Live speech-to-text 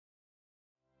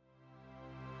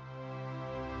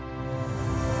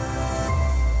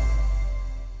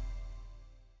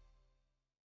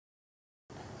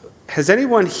Has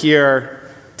anyone here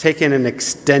taken an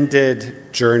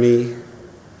extended journey,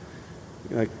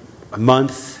 like a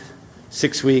month,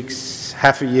 6 weeks,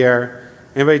 half a year?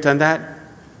 Anybody done that?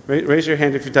 Raise your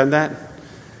hand if you've done that.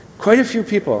 Quite a few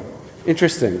people.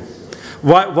 Interesting.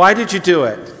 Why did you do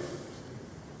it?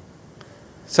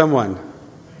 Someone.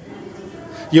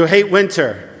 You hate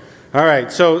winter. All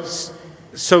right. So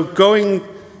going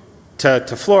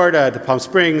to Florida, to Palm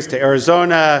Springs, to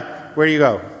Arizona, where do you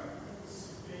go?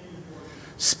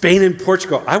 Spain and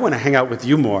Portugal. I want to hang out with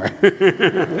you more.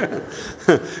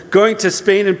 Going to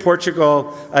Spain and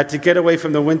Portugal to get away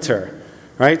from the winter.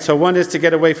 Right? So one is to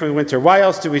get away from the winter. Why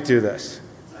else do we do this?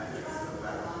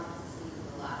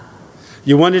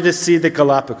 You wanted to see the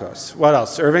Galapagos. What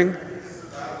else? Irving?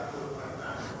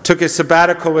 Took a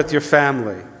sabbatical with your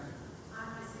family.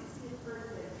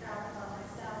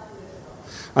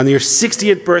 On your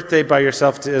 60th birthday by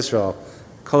yourself to Israel.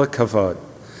 Kol hakavod.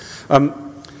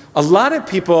 A lot of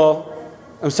people,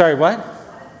 I'm sorry, what?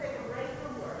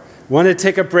 Want to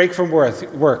take a break from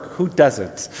work. Who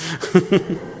doesn't?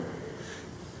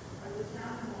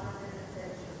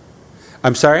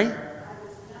 I'm sorry?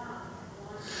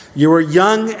 You were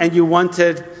young and you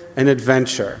wanted an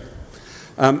adventure.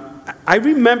 I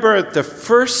remember the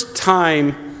first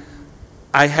time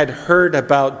I had heard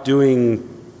about doing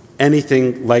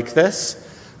anything like this.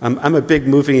 I'm a big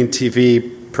movie and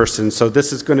TV person, so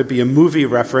this is going to be a movie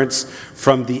reference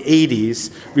from the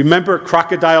 80s. Remember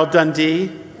Crocodile Dundee?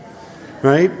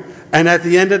 Right? And at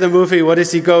the end of the movie, what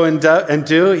does he go and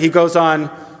do? He goes on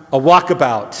a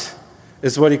walkabout,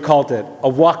 is what he called it, a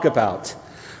walkabout,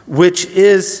 which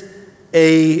is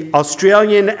a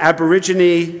Australian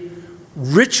Aborigine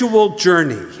ritual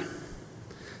journey.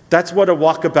 That's what a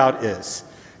walkabout is.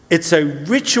 It's a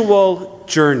ritual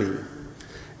journey.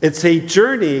 It's a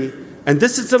journey, and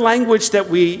this is the language that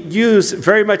we use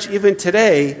very much even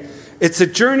today. It's a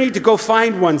journey to go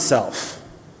find oneself.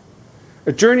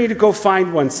 A journey to go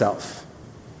find oneself.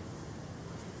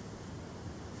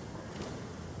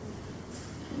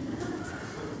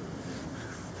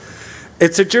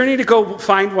 It's a journey to go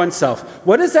find oneself.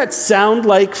 What does that sound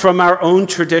like from our own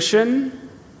tradition?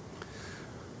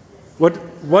 What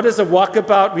does a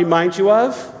walkabout remind you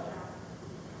of?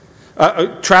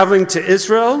 Traveling to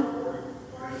Israel?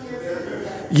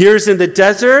 Years in the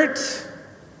desert?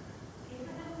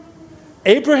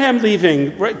 Abraham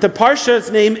leaving. The Parsha's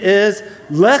name is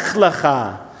Lech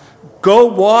Lecha. Go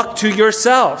walk to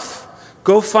yourself.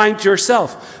 Go find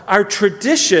yourself. Our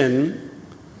tradition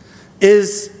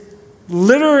is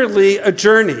literally a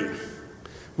journey,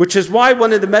 which is why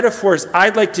one of the metaphors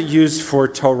I'd like to use for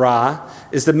Torah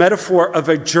is the metaphor of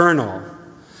a journal.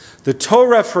 The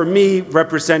Torah, for me,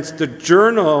 represents the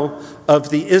journal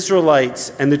of the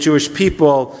Israelites and the Jewish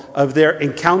people of their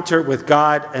encounter with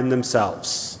God and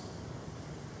themselves.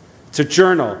 It's a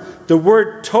journal. The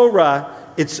word Torah,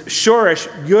 it's Shoresh,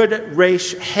 Yud,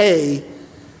 Resh, Hey,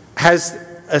 has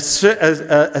a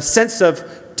sense of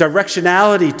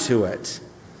directionality to it.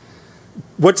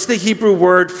 What's the Hebrew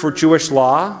word for Jewish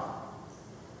law?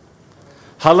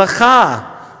 Halakha,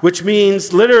 which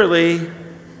means literally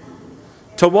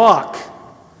to walk.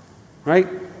 Right?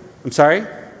 I'm sorry?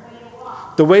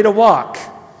 The way to walk.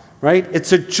 Right?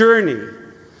 It's a journey.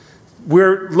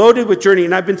 We're loaded with journey,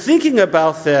 and I've been thinking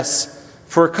about this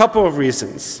for a couple of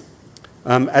reasons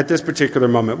at this particular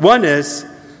moment. One is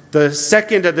the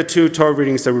second of the two Torah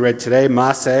readings that we read today,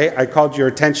 Maseh. I called your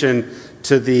attention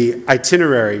to the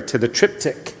itinerary, to the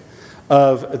triptych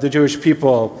of the Jewish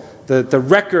people, the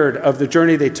record of the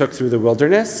journey they took through the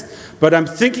wilderness. But I'm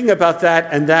thinking about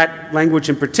that and that language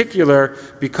in particular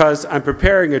because I'm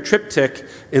preparing a triptych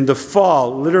in the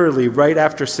fall, literally right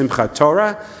after Simchat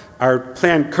Torah. Our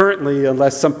plan currently,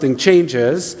 unless something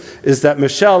changes, is that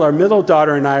Michelle, our middle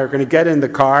daughter, and I are going to get in the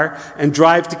car and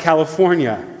drive to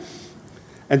California.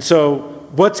 And so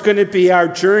what's going to be our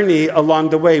journey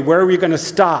along the way? Where are we going to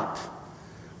stop?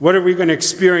 What are we going to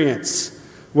experience?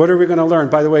 What are we going to learn?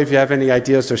 By the way, if you have any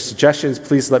ideas or suggestions,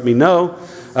 please let me know.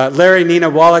 Larry, Nina,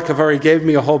 Wallach have already gave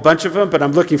me a whole bunch of them, but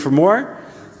I'm looking for more.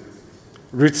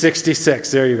 Route 66,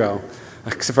 there you go.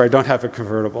 Except for I don't have a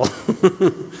convertible.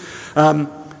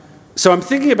 So I'm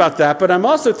thinking about that, but I'm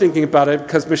also thinking about it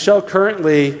because Michelle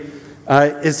currently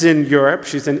is in Europe.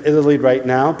 She's in Italy right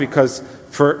now because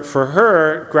for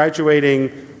her, graduating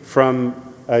from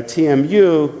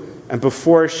TMU, and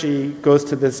before she goes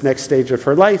to this next stage of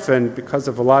her life, and because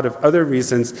of a lot of other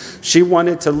reasons, she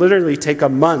wanted to literally take a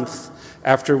month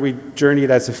after we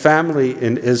journeyed as a family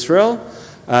in Israel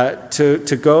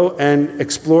to go and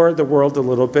explore the world a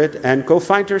little bit and go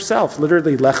find herself,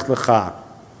 literally Lech Lecha.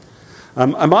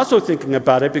 I'm also thinking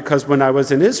about it because when I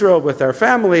was in Israel with our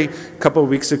family a couple of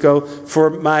weeks ago, for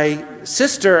my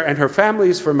sister and her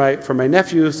families, for my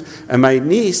nephews and my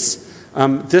niece,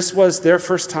 this was their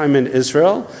first time in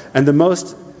Israel and the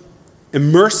most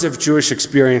immersive Jewish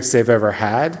experience they've ever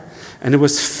had. And it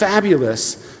was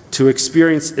fabulous to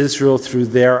experience Israel through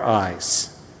their eyes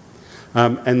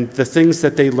and the things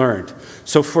that they learned.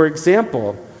 So, for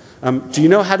example, do you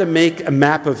know how to make a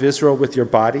map of Israel with your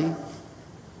body?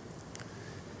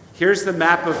 Here's the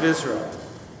map of Israel.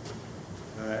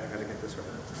 I gotta get this right.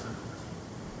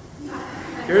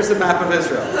 Here's the map of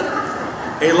Israel.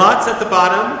 Eilat's at the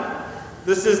bottom.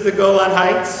 This is the Golan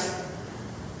Heights.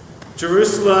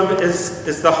 Jerusalem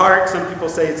is the heart. Some people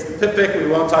say it's the Pipik.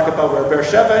 We won't talk about where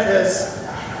Beersheba is.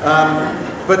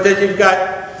 But then you've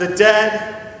got the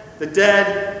dead,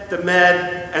 the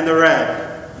med, and the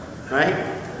red. Right?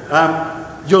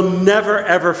 You'll never,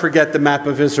 ever forget the map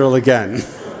of Israel again.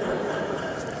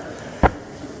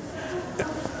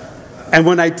 And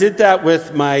when I did that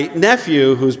with my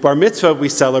nephew, whose bar mitzvah we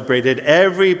celebrated,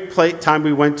 every time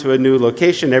we went to a new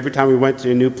location, every time we went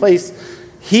to a new place,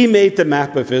 he made the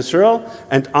map of Israel,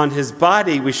 and on his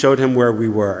body we showed him where we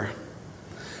were.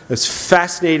 This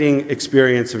fascinating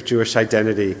experience of Jewish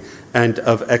identity and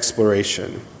of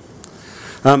exploration.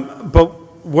 But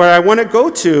where I want to go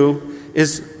to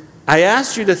is, I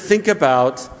asked you to think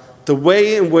about the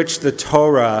way in which the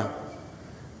Torah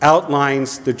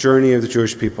outlines the journey of the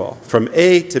Jewish people from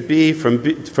A to B, from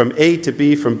A to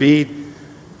B, from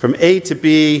A to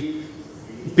B,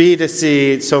 B to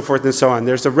C, so forth and so on.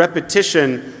 There's a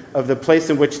repetition of the place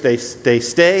in which they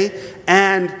stay,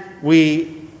 and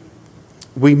we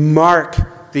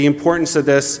mark the importance of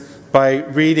this by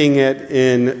reading it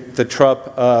in the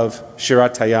trop of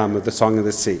Shirat Hayam, of the Song of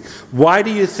the Sea. Why do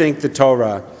you think the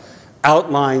Torah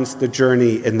outlines the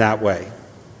journey in that way?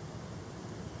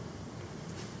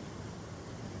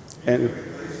 And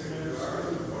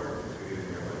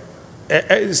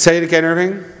say it again,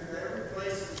 Irving.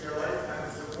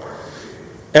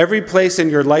 Every place in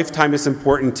your lifetime is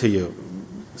important to you.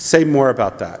 Say more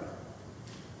about that.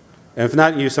 And if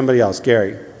not you, somebody else.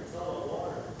 Gary. It's all about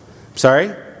water.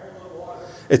 Sorry?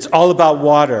 It's all about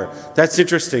water. That's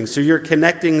interesting. So you're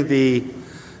connecting the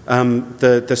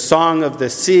song of the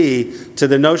sea to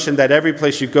the notion that every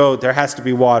place you go, there has to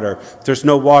be water. If there's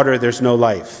no water, there's no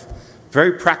life.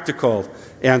 Very practical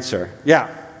answer. Yeah.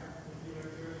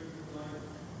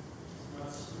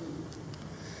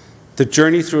 The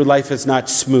journey through life is not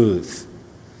smooth.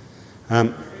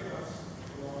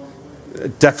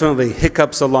 Definitely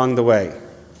hiccups along the way.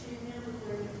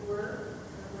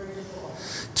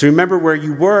 To remember where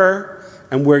you were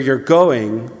and where you're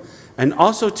going, and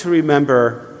also to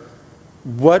remember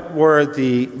what were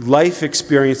the life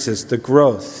experiences, the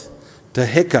growth, the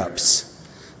hiccups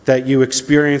that you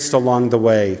experienced along the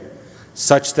way,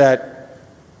 such that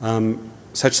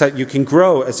you can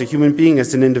grow as a human being,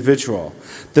 as an individual.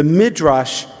 The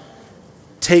Midrash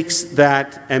takes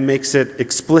that and makes it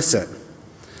explicit.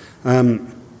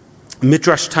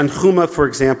 Midrash Tanchuma, for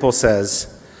example,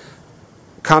 says,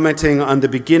 commenting on the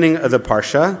beginning of the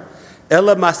Parsha,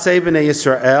 Ela Maseh b'nei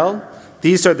Yisrael,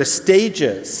 these are the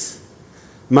stages.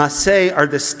 Maseh are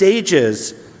the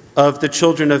stages of the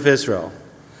children of Israel.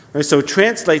 Right, so it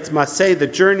translates Maseh, the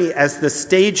journey, as the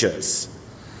stages.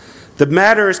 The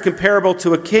matter is comparable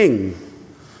to a king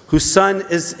whose son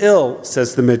is ill,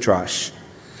 says the Midrash.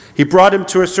 He brought him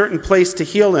to a certain place to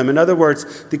heal him. In other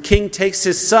words, the king takes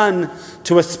his son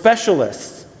to a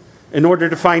specialist in order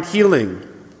to find healing.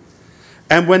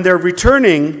 And when they're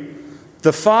returning,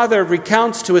 the father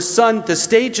recounts to his son the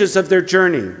stages of their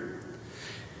journey.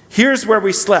 Here's where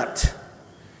we slept.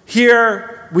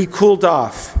 Here we cooled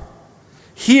off.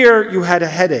 Here you had a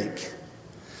headache.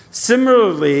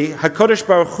 Similarly, HaKadosh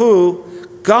Baruch Hu,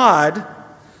 God,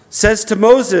 says to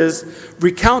Moses,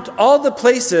 recount all the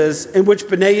places in which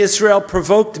Bnei Israel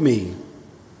provoked me.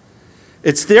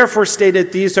 It's therefore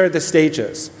stated these are the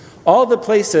stages. All the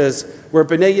places where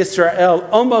Bnei Israel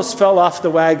almost fell off the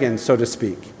wagon, so to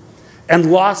speak,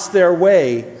 and lost their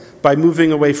way by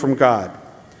moving away from God.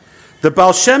 The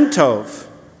Baal Shem Tov,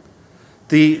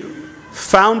 the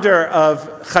founder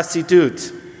of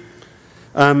Chassidut,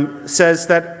 says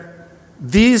that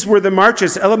these were the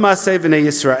marches, El Maseh Bnei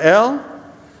Yisrael.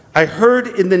 I heard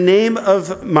in the name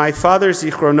of my father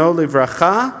Zichrono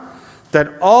Livracha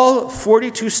that all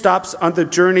 42 stops on the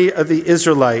journey of the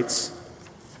Israelites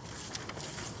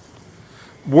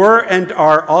were and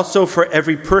are also for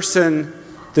every person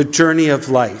the journey of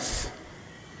life.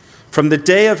 From the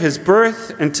day of his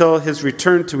birth until his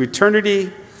return to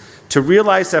eternity, to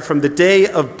realize that from the day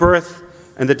of birth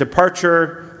and the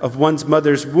departure of one's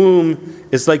mother's womb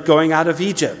is like going out of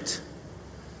Egypt.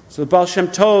 So the Baal Shem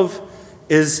Tov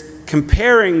is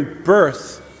comparing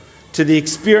birth to the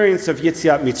experience of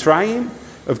Yetziat Mitzrayim,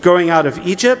 of going out of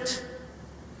Egypt.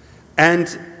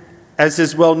 And as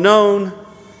is well known,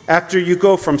 after you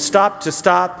go from stop to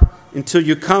stop until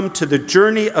you come to the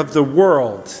journey of the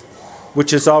world,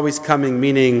 which is always coming,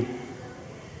 meaning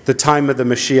the time of the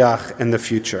Mashiach and the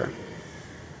future.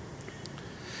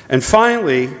 And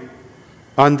finally,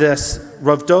 on this,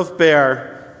 Rav Dov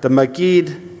Ber, the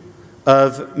Magid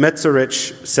of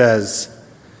Metzorich, says,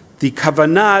 the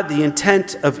kavanah, the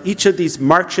intent of each of these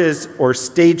marches or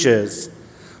stages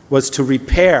was to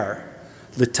repair,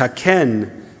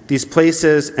 litaken, these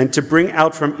places, and to bring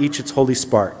out from each its holy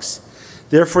sparks.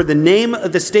 Therefore, the name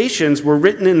of the stations were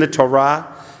written in the Torah,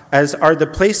 as are the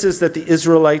places that the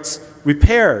Israelites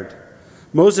repaired.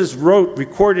 Moses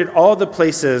recorded all the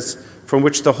places from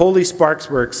which the holy sparks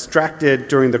were extracted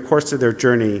during the course of their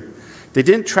journey. They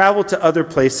didn't travel to other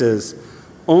places,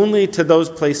 only to those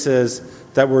places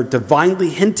that were divinely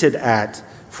hinted at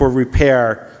for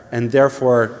repair and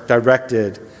therefore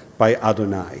directed by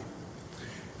Adonai.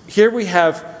 Here we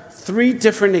have three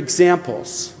different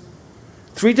examples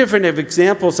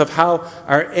of how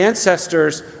our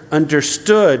ancestors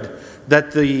understood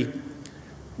that the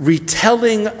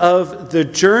retelling of the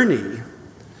journey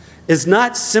is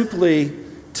not simply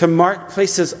to mark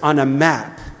places on a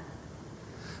map,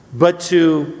 but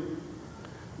to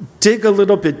dig a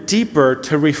little bit deeper,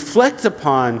 to reflect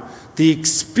upon the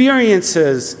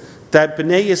experiences that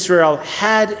Bnei Yisrael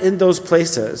had in those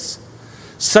places,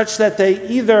 such that they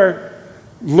either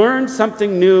learned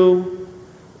something new,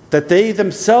 that they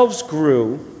themselves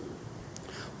grew,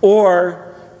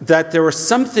 or that there was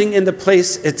something in the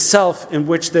place itself in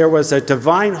which there was a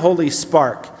divine holy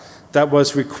spark that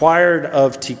was required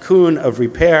of tikkun, of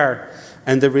repair,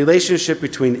 and the relationship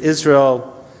between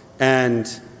Israel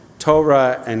and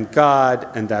Torah and God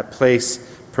and that place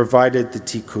provided the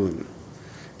tikkun.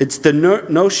 It's the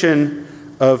notion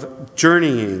of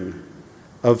journeying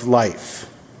of life.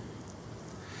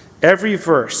 Every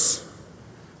verse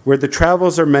where the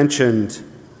travels are mentioned,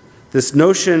 this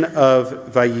notion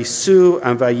of vayisu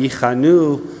and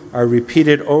vayichanu are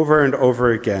repeated over and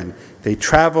over again. They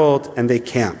traveled and they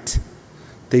camped.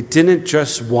 They didn't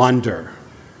just wander.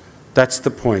 That's the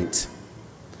point.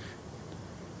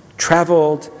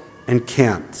 Traveled and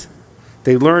camped.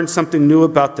 They learned something new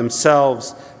about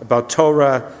themselves, about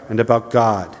Torah, and about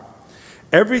God.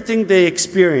 Everything they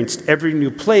experienced, every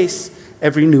new place,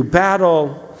 every new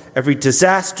battle, every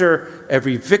disaster,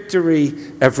 every victory,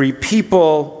 every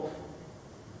people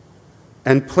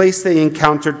and place they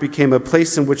encountered became a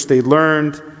place in which they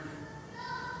learned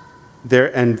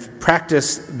and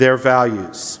practiced their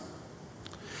values.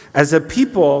 As a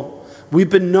people, we've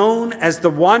been known as the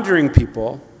wandering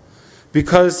people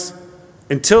because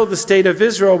until the state of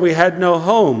Israel, we had no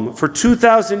home. For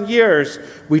 2,000 years,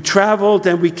 we traveled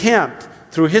and we camped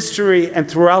through history and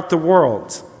throughout the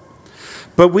world.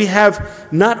 But we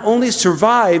have not only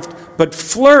survived, but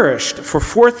flourished for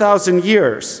 4,000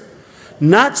 years.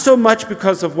 Not so much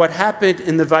because of what happened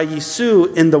in the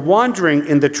Vayisu, in the wandering,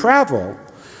 in the travel,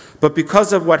 but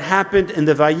because of what happened in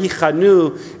the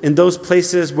Vayichanu, in those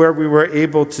places where we were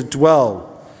able to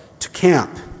dwell, to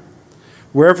camp.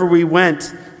 Wherever we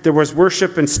went, there was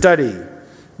worship and study,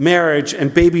 marriage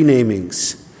and baby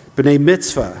namings, b'nai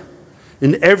mitzvah.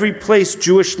 In every place,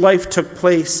 Jewish life took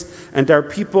place, and our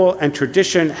people and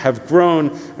tradition have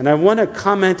grown. And I want to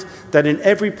comment that in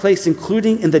every place,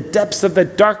 including in the depths of the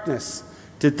darkness,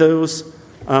 did those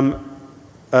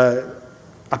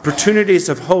opportunities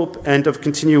of hope and of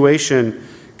continuation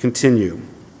continue.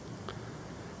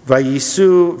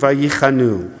 Vayisu,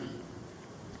 vayichanu.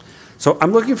 So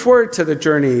I'm looking forward to the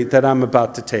journey that I'm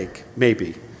about to take,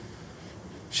 maybe.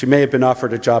 She may have been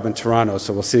offered a job in Toronto,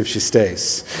 so we'll see if she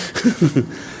stays.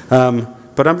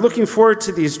 But I'm looking forward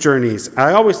to these journeys.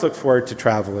 I always look forward to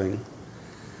traveling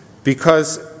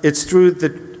because it's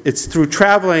through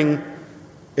traveling,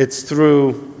 it's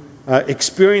through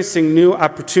experiencing new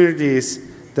opportunities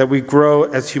that we grow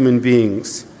as human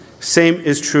beings. Same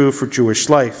is true for Jewish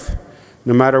life.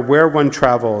 No matter where one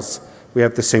travels, we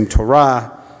have the same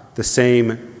Torah, the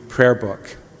same prayer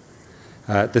book,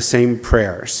 the same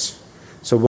prayers.